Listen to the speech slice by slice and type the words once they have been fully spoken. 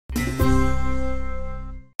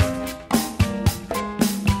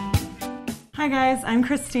guys, I'm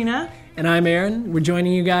Christina. And I'm Aaron. We're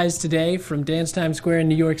joining you guys today from Dance Time Square in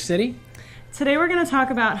New York City. Today we're going to talk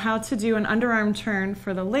about how to do an underarm turn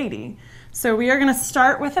for the lady. So we are going to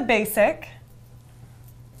start with a basic,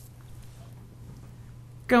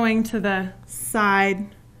 going to the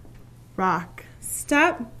side, rock,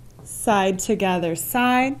 step, side together,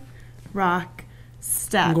 side, rock,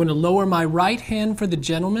 step. I'm going to lower my right hand for the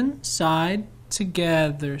gentleman, side,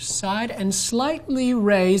 together, side, and slightly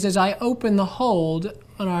raise as I open the hold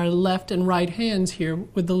on our left and right hands here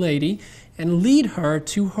with the lady and lead her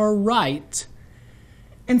to her right.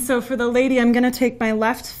 And so for the lady, I'm going to take my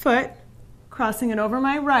left foot, crossing it over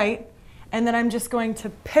my right, and then I'm just going to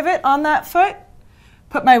pivot on that foot,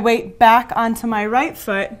 put my weight back onto my right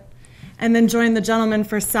foot, and then join the gentleman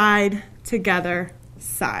for side, together,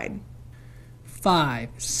 side. 5,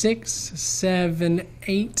 6, 7,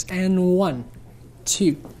 8, and 1.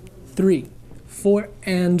 2, 3, 4,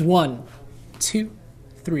 and 1. 2,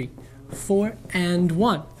 3, 4, and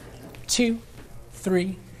 1. 2,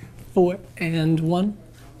 3, 4, and 1.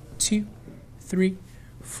 2, 3,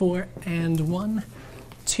 4, and 1.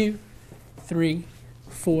 2, 3,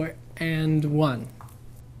 4, and 1.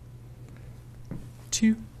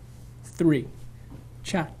 2, 3.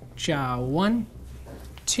 Cha-cha. 1,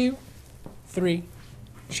 2, 3.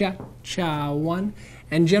 Cha-cha. 1.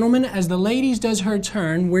 And gentlemen, as the lady does her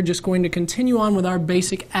turn, we're just going to continue on with our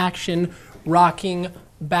basic action, rocking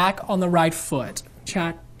back on the right foot.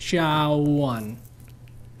 Cha-cha. 1.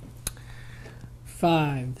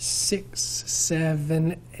 5, 6,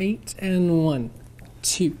 7, 8, and 1.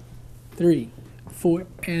 2, 3, 4,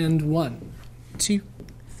 and 1. 2,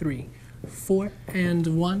 3, 4, and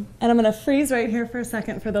 1. And I'm going to freeze right here for a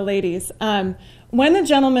second for the ladies. When the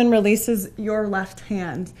gentleman releases your left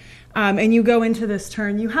hand and you go into this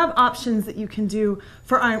turn, you have options that you can do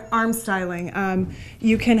for arm styling.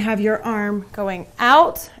 You can have your arm going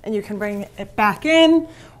out and you can bring it back in,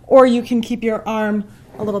 or you can keep your arm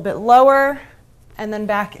a little bit lower and then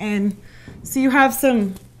back in. So you have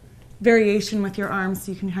some variation with your arms,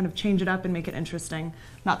 so you can kind of change it up and make it interesting.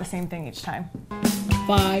 Not the same thing each time.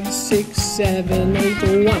 5, 6, 7,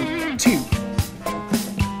 8, 1, 2,